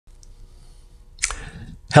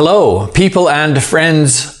Hello, people and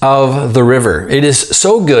friends of the river. It is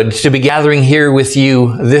so good to be gathering here with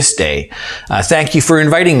you this day. Thank you for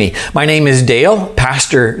inviting me. My name is Dale,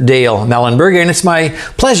 Pastor Dale Mellenberg, and it's my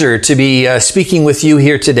pleasure to be speaking with you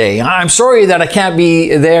here today. I'm sorry that I can't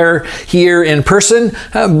be there here in person,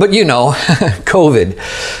 but you know, COVID.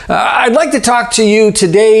 I'd like to talk to you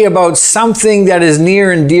today about something that is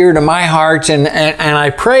near and dear to my heart, and I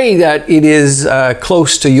pray that it is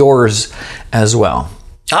close to yours as well.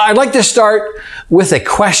 I'd like to start with a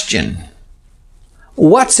question.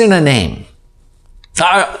 What's in a name?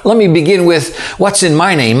 Let me begin with what's in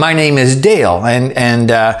my name. My name is Dale, and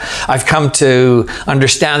I've come to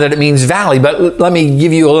understand that it means valley, but let me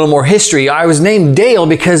give you a little more history. I was named Dale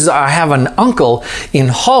because I have an uncle in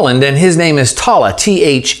Holland, and his name is Thale,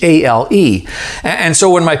 T-H-A-L-E. And so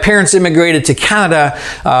when my parents immigrated to Canada,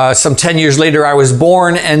 some 10 years later, I was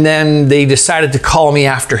born, and then they decided to call me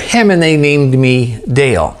after him, and they named me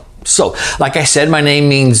Dale. So, like I said, my name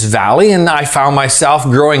means valley, and I found myself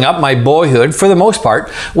growing up, my boyhood, for the most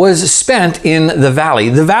part, was spent in the valley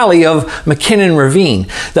of McKinnon Ravine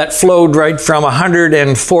that flowed right from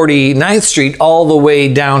 149th Street all the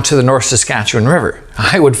way down to the North Saskatchewan River.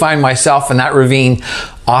 I would find myself in that ravine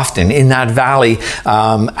often, in that valley,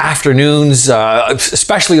 afternoons,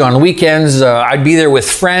 especially on weekends. I'd be there with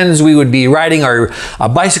friends. We would be riding our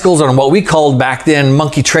bicycles on what we called back then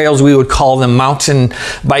monkey trails. We would call them mountain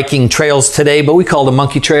biking trails today, but we called them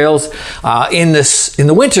monkey trails. In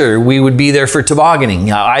the winter, we would be there for tobogganing,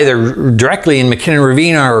 either directly in McKinnon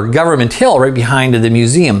Ravine or Government Hill, right behind the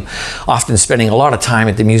museum, often spending a lot of time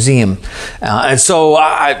at the museum. And so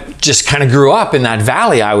I just kind of grew up in that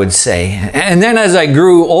valley, I would say. And then as I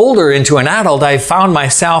grew older into an adult, I found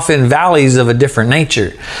myself in valleys of a different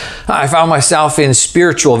nature. I found myself in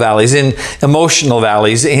spiritual valleys, in emotional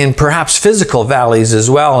valleys, in perhaps physical valleys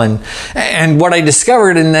as well. And what I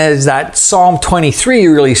discovered is that Psalm 23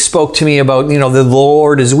 really spoke to me about, the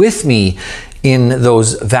Lord is with me in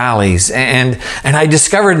those valleys. And I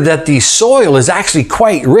discovered that the soil is actually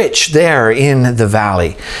quite rich there in the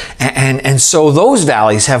valley. And so those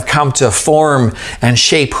valleys have come to form and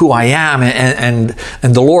shape who I am, and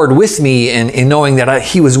the Lord with me, and in knowing that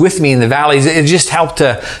He was with me in the valleys, it just helped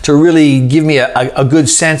to really give me a good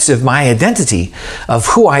sense of my identity, of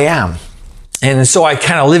who I am. And so I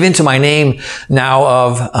kind of live into my name now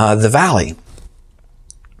of the valley.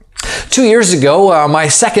 2 years ago, my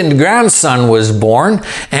second grandson was born,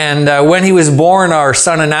 and when he was born, our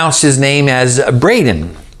son announced his name as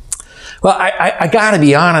Braden. Well, I got to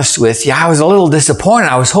be honest with you, I was a little disappointed.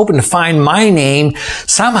 I was hoping to find my name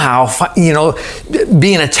somehow,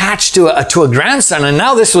 being attached to a grandson, and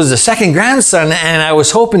now this was the second grandson, and I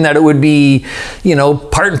was hoping that it would be,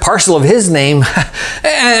 part and parcel of his name.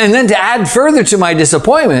 And then to add further to my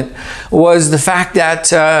disappointment was the fact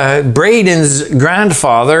that Braden's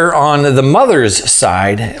grandfather on the mother's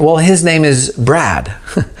side, well, his name is Brad.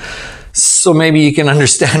 So maybe you can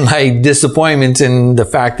understand my disappointment in the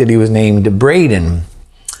fact that he was named Braden.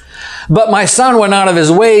 But my son went out of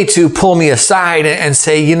his way to pull me aside and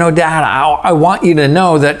say, Dad, I want you to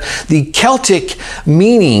know that the Celtic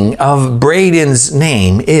meaning of Braden's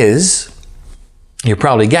name is, you're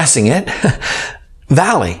probably guessing it,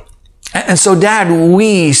 valley. And so, Dad,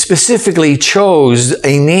 we specifically chose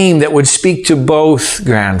a name that would speak to both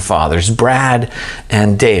grandfathers, Brad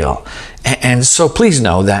and Dale. And so please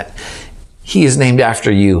know that he is named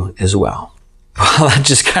after you as well. Well, that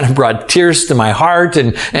just kind of brought tears to my heart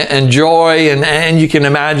and joy. And you can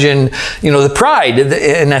imagine, the pride,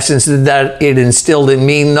 in essence, that it instilled in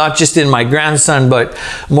me, not just in my grandson, but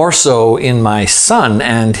more so in my son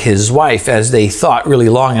and his wife, as they thought really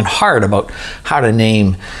long and hard about how to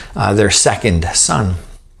name their second son.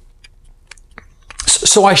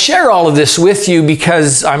 So I share all of this with you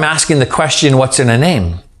because I'm asking the question, what's in a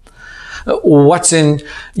name? What's in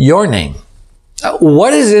your name?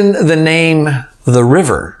 What is in the name the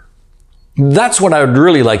river? That's what I would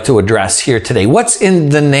really like to address here today. What's in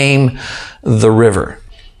the name the river?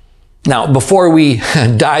 Now, before we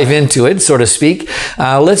dive into it, so to speak,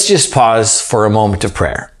 let's just pause for a moment of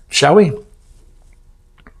prayer, shall we?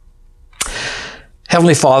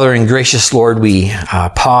 Heavenly Father and gracious Lord, we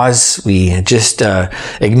pause. We just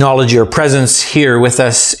acknowledge your presence here with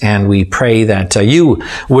us, and we pray that you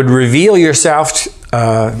would reveal yourself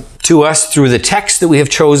to us through the text that we have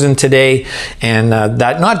chosen today, and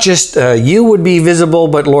that not just you would be visible,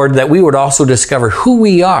 but Lord, that we would also discover who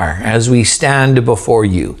we are as we stand before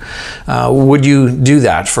you. Would you do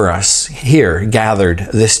that for us here gathered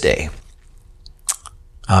this day?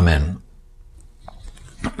 Amen.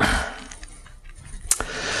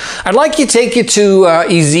 I'd like to take you to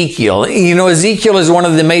Ezekiel. You know, Ezekiel is one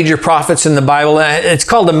of the major prophets in the Bible. It's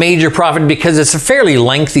called a major prophet because it's a fairly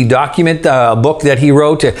lengthy document, a book that he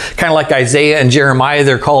wrote. Kind of like Isaiah and Jeremiah,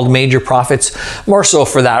 they're called major prophets, more so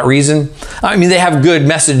for that reason. I mean, they have good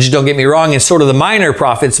message, don't get me wrong, and sort of the minor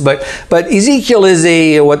prophets, but Ezekiel is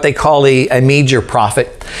what they call a major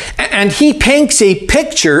prophet. And he paints a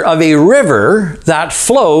picture of a river that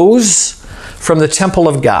flows from the temple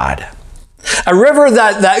of God. A river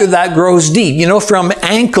that grows deep, you know, from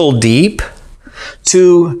ankle deep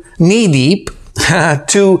to knee deep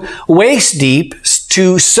to waist deep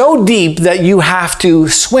to so deep that you have to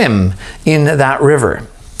swim in that river.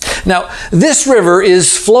 Now, this river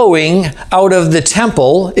is flowing out of the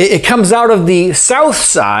temple. It comes out of the south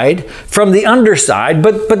side from the underside,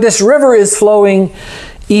 but this river is flowing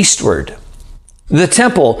eastward. The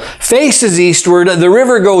temple faces eastward. The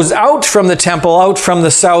river goes out from the temple, out from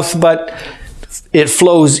the south, but it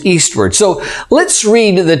flows eastward. So let's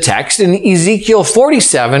read the text in Ezekiel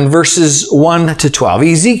 47, verses 1 to 12.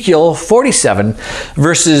 Ezekiel 47,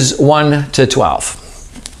 verses 1 to 12.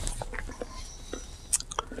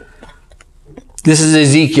 This is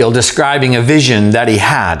Ezekiel describing a vision that he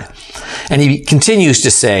had. And he continues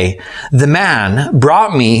to say, "The man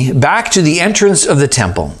brought me back to the entrance of the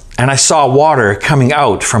temple, and I saw water coming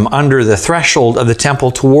out from under the threshold of the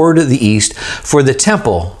temple toward the east, for the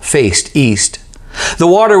temple faced east. The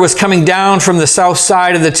water was coming down from the south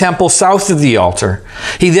side of the temple, south of the altar.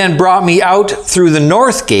 He then brought me out through the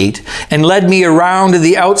north gate and led me around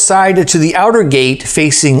the outside to the outer gate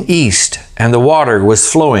facing east, and the water was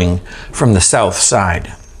flowing from the south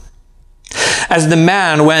side. As the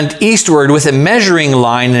man went eastward with a measuring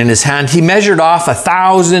line in his hand, he measured off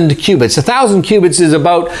 1,000 cubits. 1,000 cubits is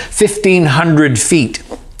about 1,500 feet.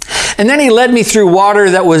 And then he led me through water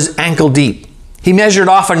that was ankle deep. He measured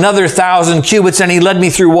off another 1,000 cubits, and he led me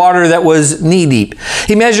through water that was knee deep.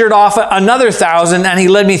 He measured off another 1,000, and he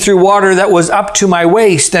led me through water that was up to my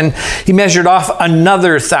waist. And he measured off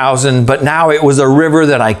another 1,000, but now it was a river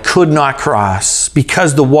that I could not cross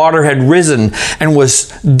because the water had risen and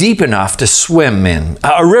was deep enough to swim in.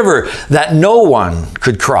 A river that no one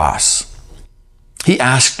could cross. He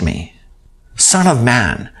asked me, 'Son of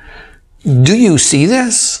man, do you see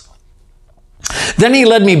this?' Then he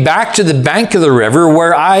led me back to the bank of the river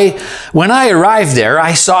where when I arrived there,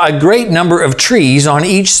 I saw a great number of trees on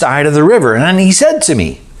each side of the river. And he said to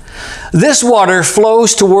me, 'This water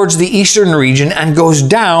flows towards the eastern region and goes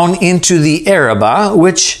down into the Arabah,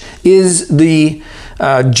 which is the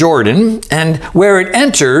Jordan, and where it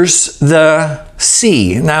enters the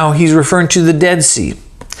sea.'" Now he's referring to the Dead Sea.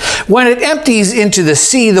 "When it empties into the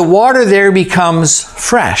sea, the water there becomes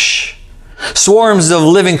fresh. Swarms of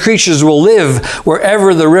living creatures will live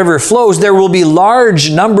wherever the river flows. There will be large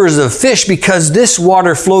numbers of fish because this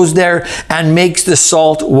water flows there and makes the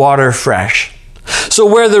salt water fresh. So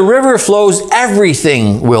where the river flows,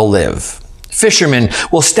 everything will live. Fishermen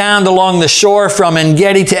will stand along the shore from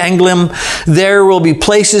En-Gedi to Englim. There will be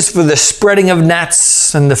places for the spreading of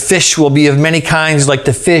nets, and the fish will be of many kinds like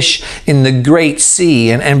the fish in the Great Sea."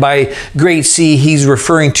 And by Great Sea, he's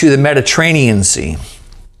referring to the Mediterranean Sea.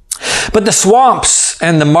 "But the swamps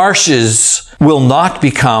and the marshes will not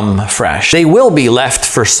become fresh. They will be left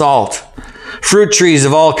for salt. Fruit trees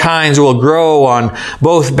of all kinds will grow on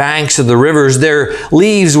both banks of the rivers. Their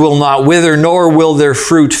leaves will not wither, nor will their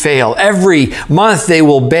fruit fail. Every month they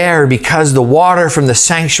will bear because the water from the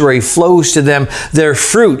sanctuary flows to them. Their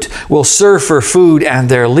fruit will serve for food and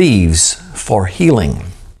their leaves for healing."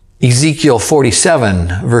 Ezekiel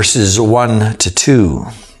 47, verses 1 to 2.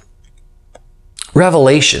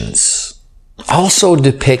 Revelations also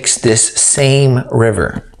depicts this same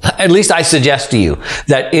river. At least I suggest to you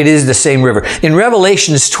that it is the same river. In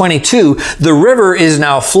Revelations 22, the river is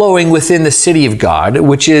now flowing within the city of God,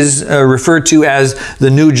 which is referred to as the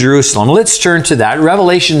New Jerusalem. Let's turn to that.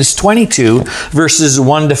 Revelations 22, verses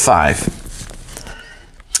 1 to 5.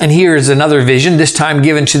 And here is another vision, this time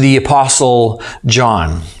given to the Apostle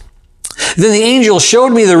John. "Then the angel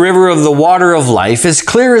showed me the river of the water of life, as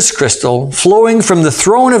clear as crystal, flowing from the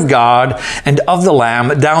throne of God and of the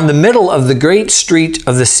Lamb down the middle of the great street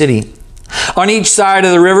of the city. On each side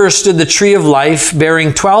of the river stood the tree of life,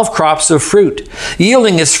 bearing 12 crops of fruit,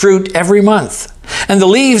 yielding its fruit every month. And the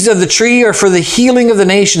leaves of the tree are for the healing of the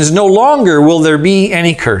nations. No longer will there be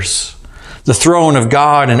any curse. The throne of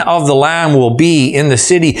God and of the Lamb will be in the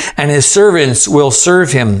city, and his servants will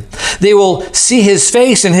serve him. They will see his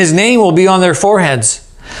face, and his name will be on their foreheads.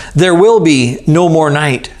 There will be no more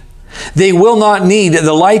night. They will not need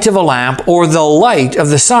the light of a lamp or the light of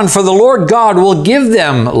the sun, for the Lord God will give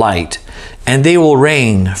them light, and they will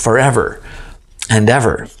reign forever and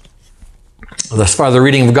ever." Thus far, the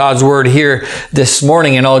reading of God's word here this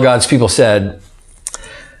morning, and all God's people said,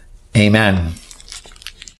 Amen.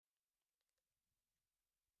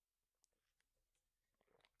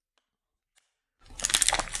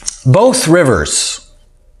 Both rivers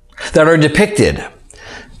that are depicted,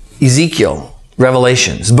 Ezekiel,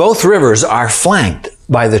 Revelations, both rivers are flanked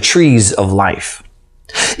by the trees of life.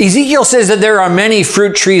 Ezekiel says that there are many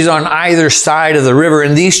fruit trees on either side of the river,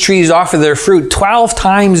 and these trees offer their fruit 12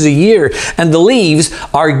 times a year, and the leaves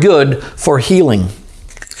are good for healing.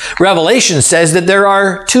 Revelation says that there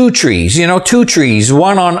are two trees,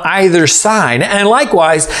 one on either side. And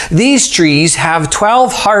likewise, these trees have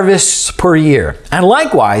 12 harvests per year. And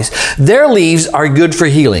likewise, their leaves are good for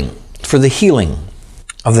healing, for the healing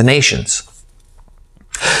of the nations.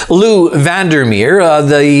 Lou Vandermeer,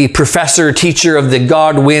 the professor teacher of the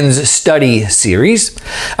God Wins study series,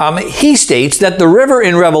 he states that the river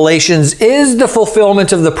in Revelations is the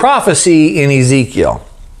fulfillment of the prophecy in Ezekiel.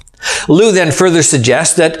 Lou then further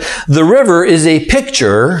suggests that the river is a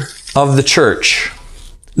picture of the church.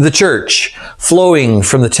 The church flowing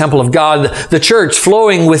from the temple of God, the church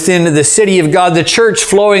flowing within the city of God, the church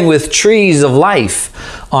flowing with trees of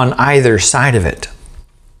life on either side of it.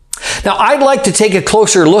 Now, I'd like to take a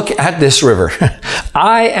closer look at this river.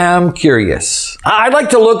 I am curious. I'd like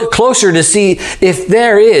to look closer to see if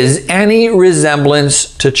there is any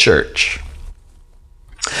resemblance to church.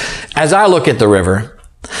 As I look at the river,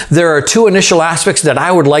 there are two initial aspects that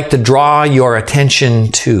I would like to draw your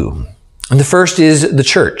attention to. And the first is the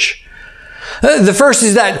church. The first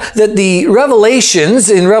is that the Revelations,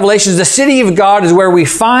 the city of God is where we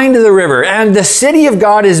find the river, and the city of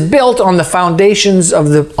God is built on the foundations of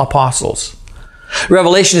the apostles.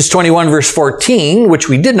 Revelations 21 verse 14, which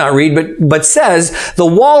we did not read, but says, the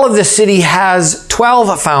wall of the city has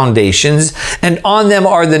 12 foundations, and on them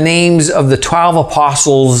are the names of the 12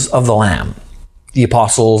 apostles of the Lamb. The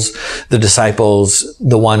apostles, the disciples,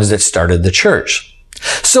 the ones that started the church.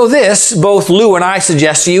 So this, both Lou and I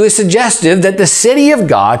suggest to you, is suggestive that the city of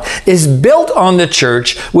God is built on the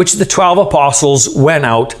church which the 12 apostles went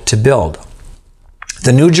out to build.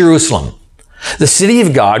 The New Jerusalem, the city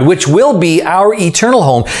of God, which will be our eternal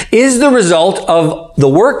home, is the result of the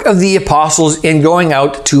work of the apostles in going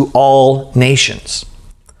out to all nations.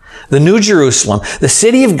 The New Jerusalem, the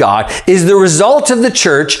city of God, is the result of the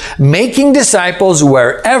church making disciples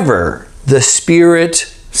wherever the Spirit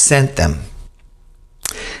sent them.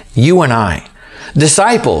 You and I,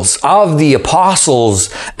 disciples of the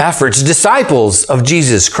apostles' efforts, disciples of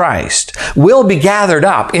Jesus Christ, will be gathered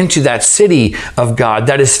up into that city of God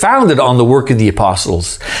that is founded on the work of the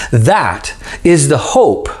apostles. That is the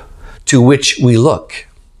hope to which we look.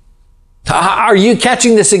 Are you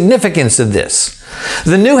catching the significance of this?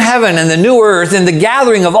 The new heaven and the new earth and the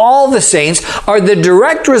gathering of all the saints are the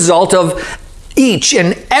direct result of each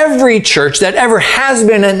and every church that ever has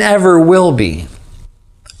been and ever will be.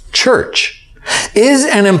 Church is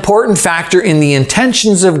an important factor in the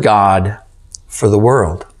intentions of God for the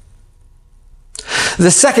world.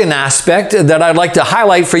 The second aspect that I'd like to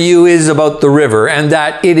highlight for you is about the river, and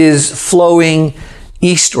that it is flowing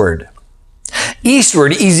eastward.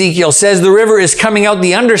 Eastward, Ezekiel says the river is coming out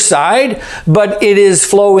the underside, but it is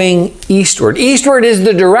flowing eastward. Eastward is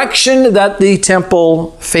the direction that the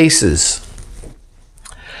temple faces.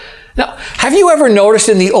 Now, have you ever noticed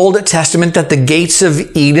in the Old Testament that the gates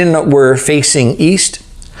of Eden were facing east?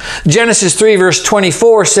 Genesis 3 verse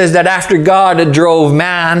 24 says that after God drove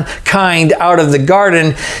mankind out of the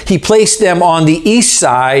garden, he placed them on the east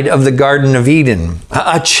side of the Garden of Eden.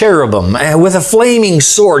 A cherubim with a flaming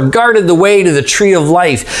sword guarded the way to the tree of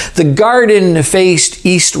life. The garden faced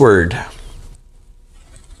eastward.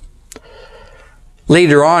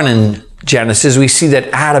 Later on in Genesis, we see that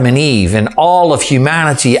Adam and Eve and all of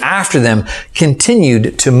humanity after them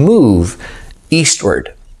continued to move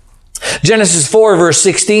eastward. Genesis 4 verse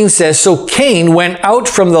 16 says, so Cain went out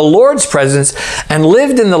from the Lord's presence and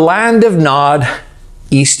lived in the land of Nod,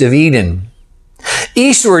 east of Eden.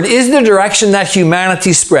 Eastward is the direction that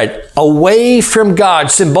humanity spread, away from God.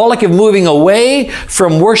 Symbolic of moving away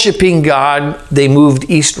from worshiping God, they moved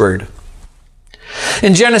eastward.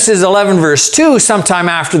 In Genesis 11 verse 2, sometime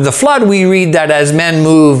after the flood, we read that as men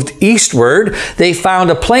moved eastward, they found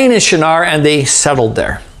a plain in Shinar and they settled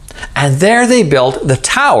there. And there they built the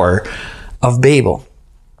Tower of Babel.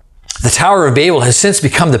 The Tower of Babel has since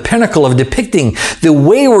become the pinnacle of depicting the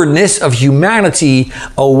waywardness of humanity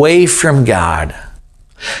away from God.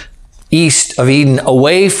 East of Eden,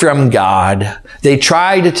 away from God, they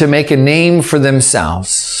tried to make a name for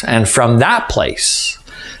themselves. And from that place,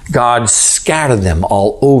 God scattered them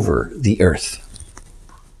all over the earth.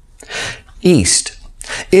 East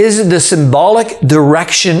is the symbolic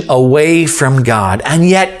direction away from God. And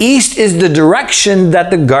yet east is the direction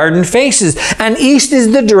that the garden faces. And east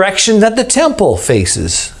is the direction that the temple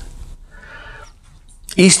faces.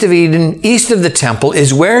 East of Eden, east of the temple,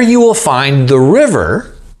 is where you will find the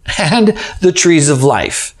river and the trees of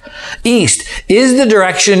life. East is the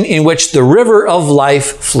direction in which the river of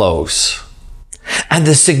life flows. And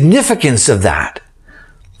the significance of that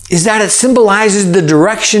is that it symbolizes the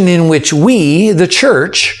direction in which we, the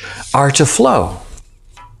church, are to flow.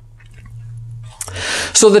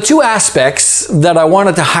 So the two aspects that I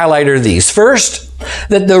wanted to highlight are these. First,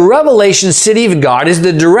 that the Revelation city of God is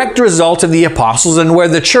the direct result of the apostles, and where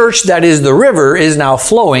the church, that is the river, is now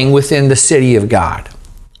flowing within the city of God.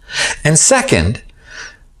 And second,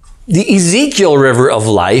 the Ezekiel river of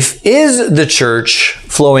life is the church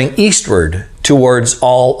flowing eastward towards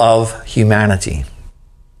all of humanity.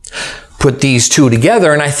 Put these two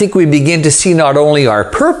together, and I think we begin to see not only our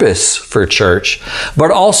purpose for church,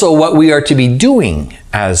 but also what we are to be doing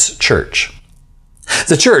as church.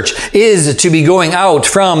 The church is to be going out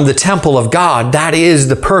from the temple of God. That is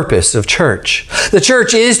the purpose of church. The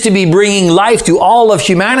church is to be bringing life to all of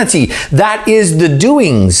humanity. That is the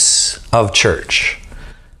doings of church.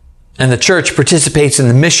 And the church participates in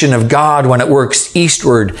the mission of God when it works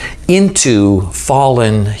eastward into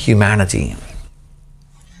fallen humanity.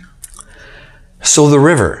 So the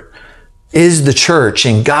river is the church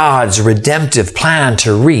in God's redemptive plan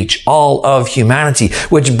to reach all of humanity,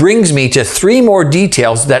 which brings me to three more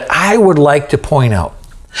details that I would like to point out.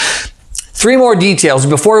 Three more details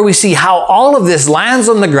before we see how all of this lands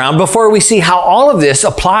on the ground, before we see how all of this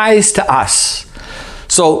applies to us.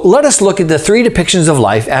 So let us look at the three depictions of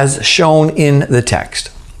life as shown in the text.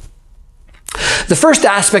 The first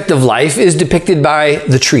aspect of life is depicted by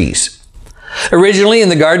the trees. Originally in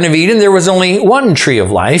the Garden of Eden, there was only one tree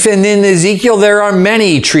of life, and in Ezekiel there are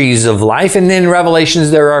many trees of life, and in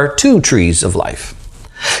Revelations there are two trees of life.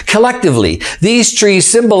 Collectively, these trees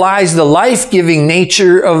symbolize the life-giving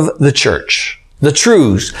nature of the church. The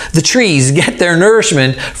trees get their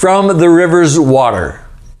nourishment from the river's water,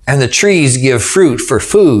 and the trees give fruit for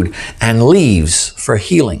food and leaves for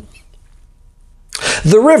healing.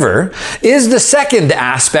 The river is the second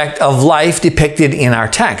aspect of life depicted in our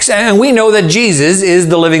text. And we know that Jesus is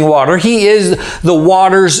the living water. He is the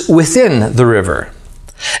waters within the river.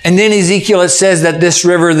 And in Ezekiel it says that this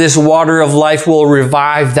river, this water of life, will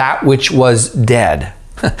revive that which was dead.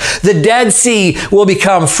 The Dead Sea will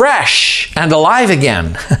become fresh and alive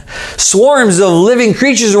again. Swarms of living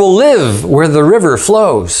creatures will live where the river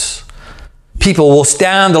flows. People will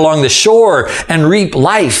stand along the shore and reap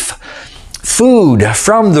life, food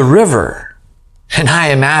from the river. And I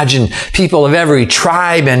imagine people of every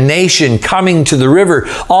tribe and nation coming to the river,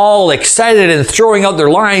 all excited and throwing out their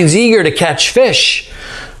lines, eager to catch fish.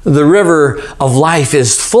 The river of life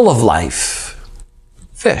is full of life.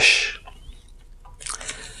 Fish.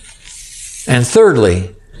 And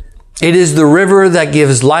thirdly, it is the river that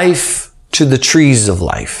gives life to the trees of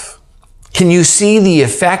life. Can you see the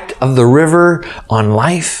effect of the river on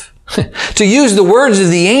life? To use the words of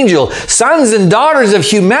the angel, sons and daughters of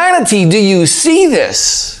humanity, do you see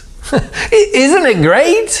this? Isn't it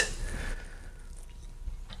great?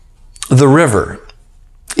 The river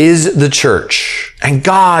is the church, and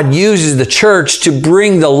God uses the church to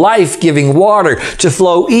bring the life-giving water to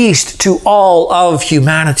flow east to all of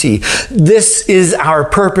humanity. This is our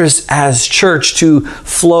purpose as church, to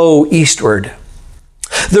flow eastward.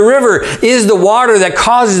 The river is the water that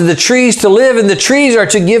causes the trees to live, and the trees are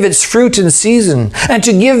to give its fruit in season and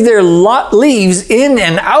to give their leaves in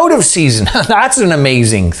and out of season. That's an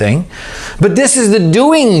amazing thing. But this is the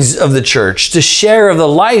doings of the church, to share of the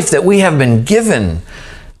life that we have been given.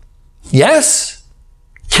 Yes?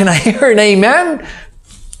 Can I hear an amen?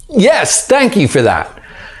 Yes, thank you for that.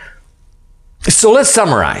 So let's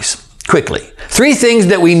summarize quickly. Three things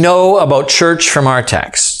that we know about church from our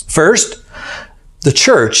text. First, the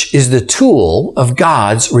church is the tool of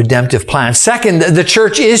God's redemptive plan. Second, the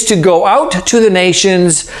church is to go out to the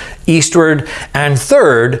nations eastward. And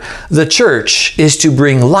third, the church is to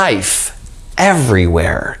bring life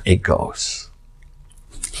everywhere it goes.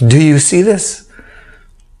 Do you see this?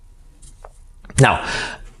 Now,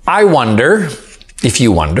 I wonder, if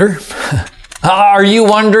you wonder, are you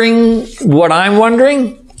wondering what I'm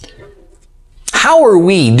wondering? How are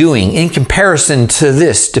we doing in comparison to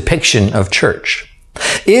this depiction of church?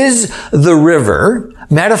 Is the river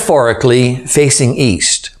metaphorically facing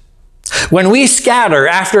east? When we scatter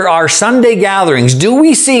after our Sunday gatherings, do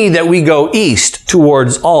we see that we go east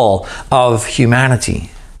towards all of humanity?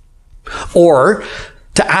 Or,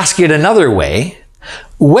 to ask it another way,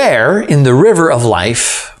 Where in the river of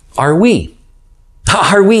life are we?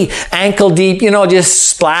 Are we ankle deep, just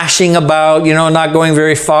splashing about, not going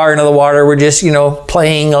very far into the water? We're just,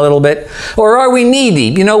 playing a little bit. Or are we knee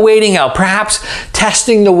deep, wading out, perhaps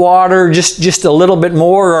testing the water just a little bit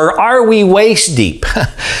more? Or are we waist deep,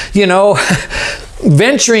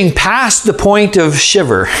 venturing past the point of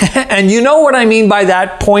shiver? And you know what I mean by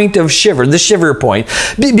that point of shiver, the shiver point.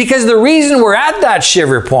 Because the reason we're at that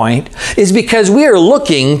shiver point is because we are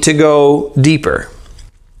looking to go deeper.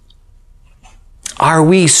 Are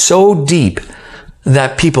we so deep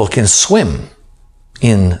that people can swim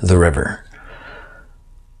in the river?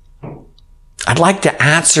 I'd like to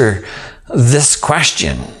answer this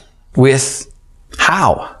question with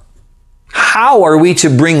how. How are we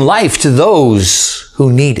to bring life to those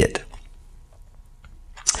who need it?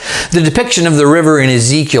 The depiction of the river in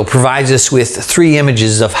Ezekiel provides us with 3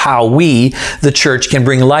 images of how we, the church, can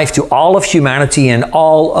bring life to all of humanity and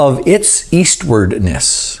all of its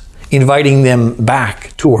eastwardness, inviting them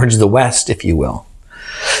back towards the west, if you will.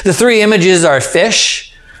 The 3 images are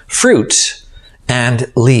fish, fruit, and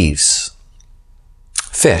leaves.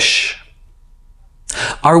 Fish.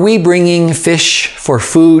 Are we bringing fish for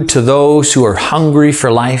food to those who are hungry for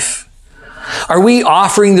life? Are we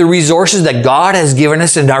offering the resources that God has given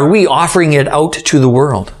us, and are we offering it out to the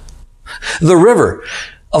world? The river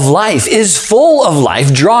of life is full of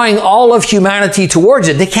life, drawing all of humanity towards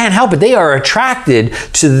it. They can't help it. They are attracted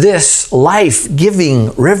to this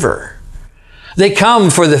life-giving river. They come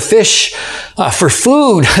for the fish, for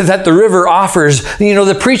food that the river offers.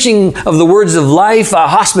 The preaching of the words of life,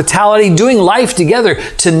 hospitality, doing life together,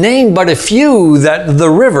 to name but a few that the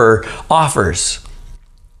river offers.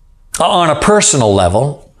 On a personal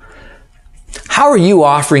level, how are you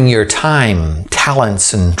offering your time,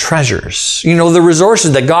 talents, and treasures? The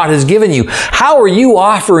resources that God has given you. How are you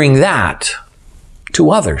offering that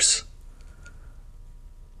to others?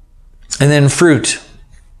 And then fruit.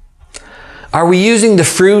 Are we using the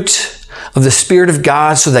fruit of the Spirit of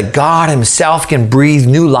God so that God Himself can breathe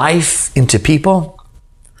new life into people?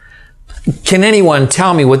 Can anyone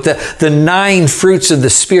tell me what the 9 fruits of the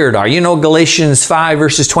Spirit are? Galatians 5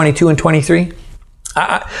 verses 22 and 23?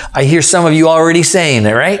 I hear some of you already saying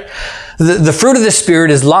it, right? The fruit of the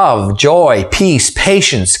Spirit is love, joy, peace,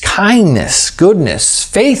 patience, kindness, goodness,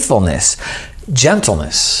 faithfulness,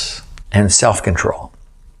 gentleness, and self-control.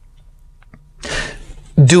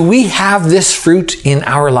 Do we have this fruit in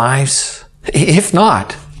our lives? If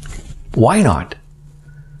not, why not?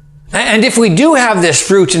 And if we do have this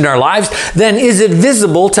fruit in our lives, then is it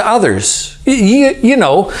visible to others?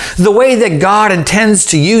 The way that God intends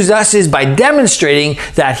to use us is by demonstrating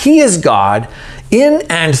that He is God in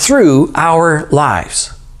and through our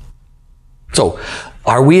lives. So,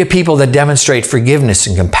 are we a people that demonstrate forgiveness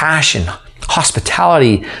and compassion,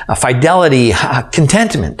 hospitality, fidelity,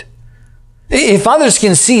 contentment? If others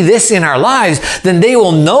can see this in our lives, then they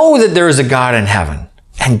will know that there is a God in heaven,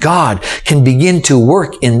 and God can begin to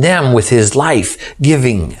work in them with His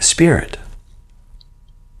life-giving Spirit.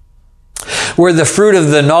 Where the fruit of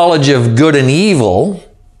the knowledge of good and evil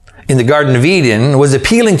in the Garden of Eden was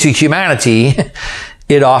appealing to humanity,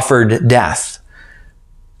 it offered death.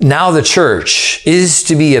 Now the church is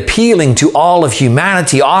to be appealing to all of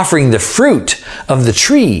humanity, offering the fruit of the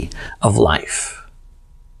tree of life.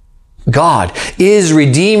 God is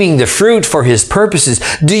redeeming the fruit for His purposes.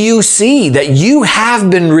 Do you see that you have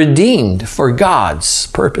been redeemed for God's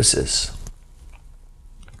purposes?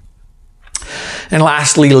 And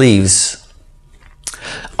lastly, leaves.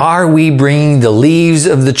 Are we bringing the leaves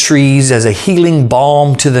of the trees as a healing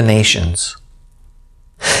balm to the nations?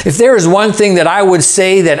 If there is one thing that I would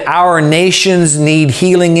say that our nations need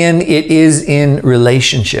healing in, it is in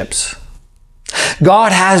relationships.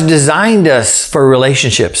 God has designed us for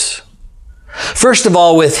relationships. First of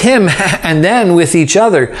all with Him, and then with each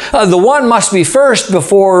other. The one must be first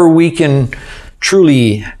before we can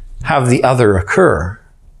truly have the other occur.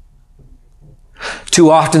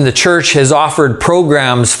 Too often the church has offered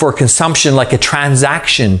programs for consumption like a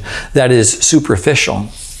transaction that is superficial.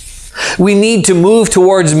 We need to move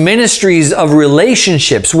towards ministries of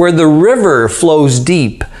relationships where the river flows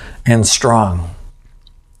deep and strong.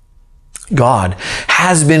 God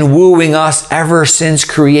has been wooing us ever since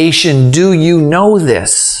creation. Do you know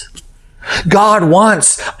this? God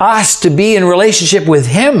wants us to be in relationship with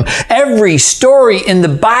Him. Every story in the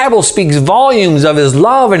Bible speaks volumes of His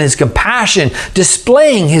love and His compassion,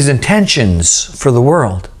 displaying His intentions for the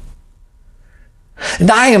world. And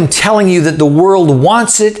I am telling you that the world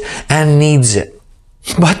wants it and needs it,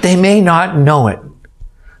 but they may not know it.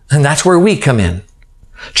 And that's where we come in.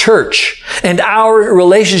 Church and our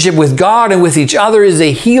relationship with God and with each other is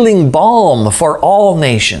a healing balm for all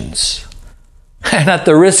nations. And at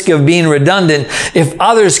the risk of being redundant, if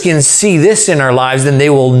others can see this in our lives, then they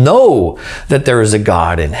will know that there is a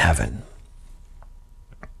God in heaven.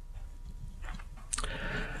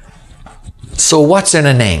 So what's in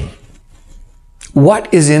a name?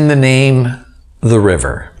 What is in the name the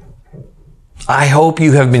river? I hope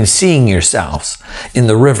you have been seeing yourselves in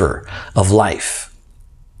the river of life.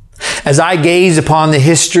 As I gaze upon the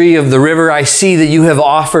history of the river, I see that you have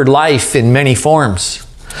offered life in many forms.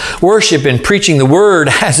 Worship and preaching the word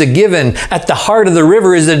as a given. At the heart of the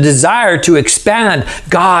river is a desire to expand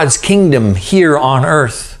God's kingdom here on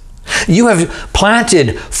earth. You have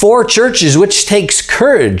planted 4 churches, which takes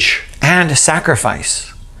courage and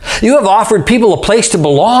sacrifice. You have offered people a place to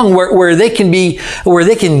belong where they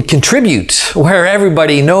can contribute, where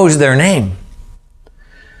everybody knows their name.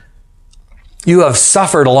 You have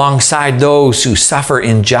suffered alongside those who suffer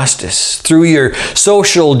injustice. Through your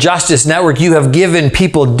social justice network, you have given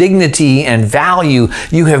people dignity and value.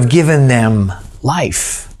 You have given them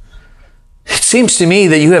life. It seems to me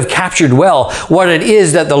that you have captured well what it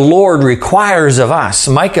is that the Lord requires of us.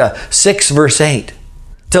 Micah 6 verse 8.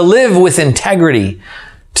 To live with integrity,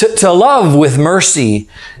 to love with mercy,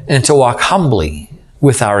 and to walk humbly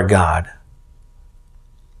with our God.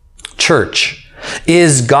 Church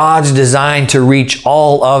is God's design to reach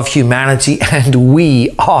all of humanity, and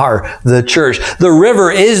we are the church. The river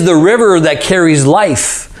is the river that carries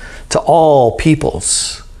life to all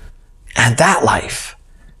peoples. And that life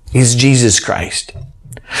is Jesus Christ.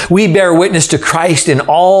 We bear witness to Christ in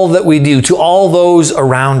all that we do, to all those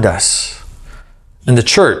around us. And the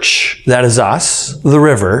church, that is us, the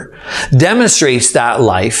river, demonstrates that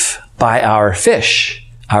life by our fish,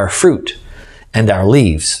 our fruit, and our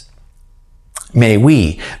leaves. May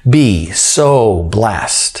we be so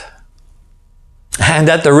blessed. And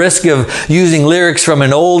at the risk of using lyrics from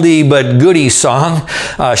an oldie but goodie song,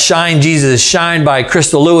 Shine Jesus Shine by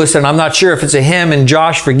Crystal Lewis, and I'm not sure if it's a hymn, and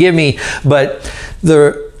Josh, forgive me, but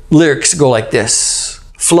the lyrics go like this.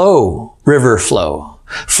 Flow, river, flow.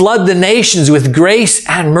 Flood the nations with grace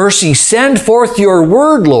and mercy. Send forth your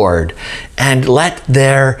word, Lord, and let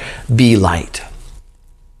there be light.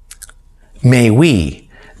 May we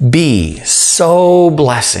be so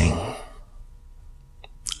blessing.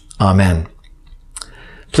 Amen.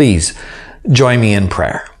 Please join me in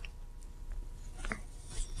prayer.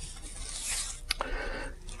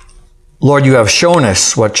 Lord, you have shown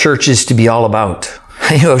us what church is to be all about.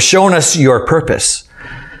 You have shown us your purpose.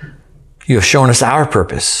 You have shown us our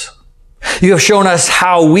purpose. You have shown us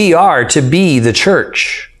how we are to be the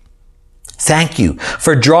church. Thank you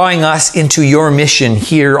for drawing us into your mission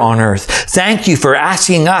here on earth. Thank you for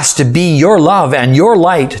asking us to be your love and your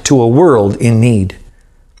light to a world in need.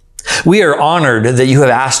 We are honored that you have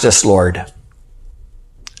asked us, Lord.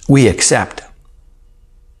 We accept.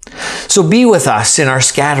 So be with us in our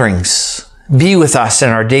scatterings. Be with us in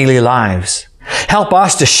our daily lives. Help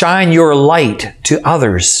us to shine your light to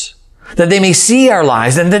others, that they may see our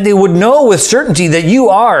lives and that they would know with certainty that you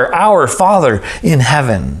are our Father in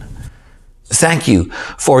heaven. Thank you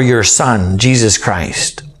for your Son, Jesus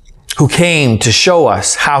Christ, who came to show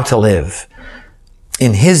us how to live.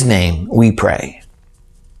 In his name we pray.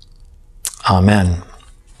 Amen.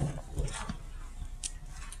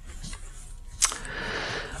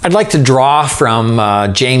 I'd like to draw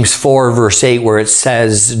from James 4 verse 8, where it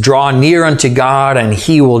says, draw near unto God and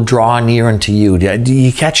he will draw near unto you. Do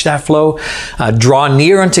you catch that flow? Draw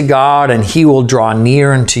near unto God and he will draw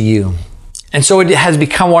near unto you. And so it has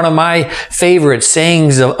become one of my favorite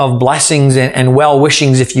sayings of blessings and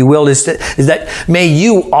well-wishings, if you will, is that may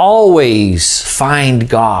you always find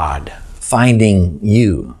God finding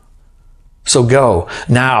you. So go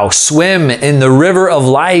now, swim in the river of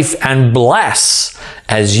life and bless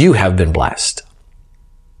as you have been blessed.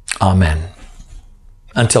 Amen.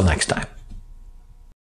 Until next time.